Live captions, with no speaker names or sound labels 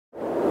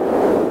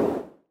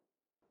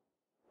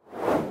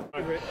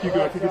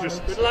Hugo, if you could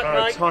just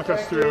talk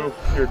us through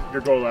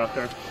your goal out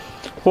there.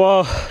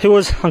 Well, it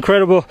was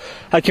incredible.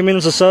 I came in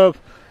as a sub.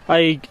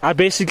 I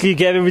basically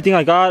gave everything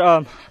I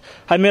got.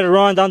 I made a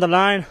run down the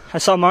line. I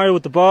saw Mario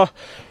with the ball.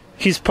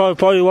 He's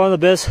probably one of the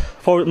best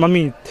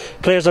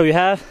players that we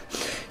have.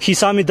 He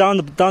saw me down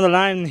the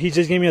line, and he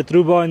just gave me a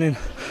through ball, and then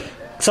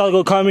saw the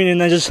goal coming,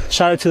 and I just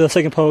shot it to the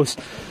second post.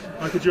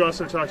 Could you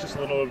also talk just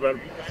a little bit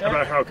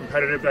about how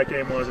competitive that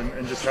game was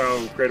and just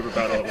how great of a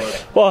battle it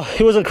was? Well,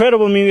 it was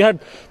incredible. I mean, we had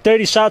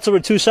 30 shots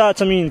over 2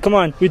 shots. I mean, come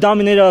on. We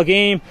dominated our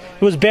game.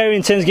 It was a very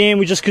intense game.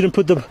 We just couldn't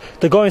put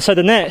the goal inside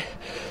the net.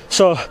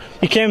 So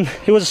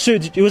it was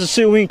a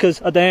sweet win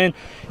because at the end,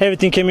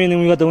 everything came in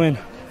and we got the win.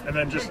 And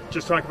then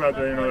just talk about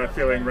that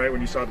feeling right when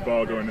you saw the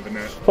ball go into the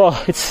net.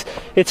 Well,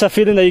 it's a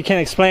feeling that you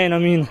can't explain. I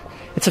mean,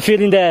 it's a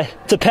feeling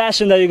it's a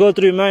passion that you go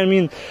through your mind. I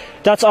mean,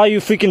 that's all you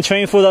freaking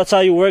train for. That's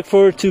all you work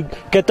for, to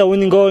get the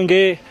winning goal and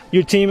get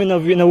your team in a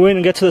win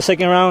and get to the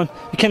second round.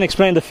 You can't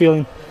explain the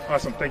feeling.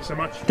 Awesome. Thank you so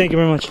much. Thank you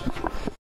very much.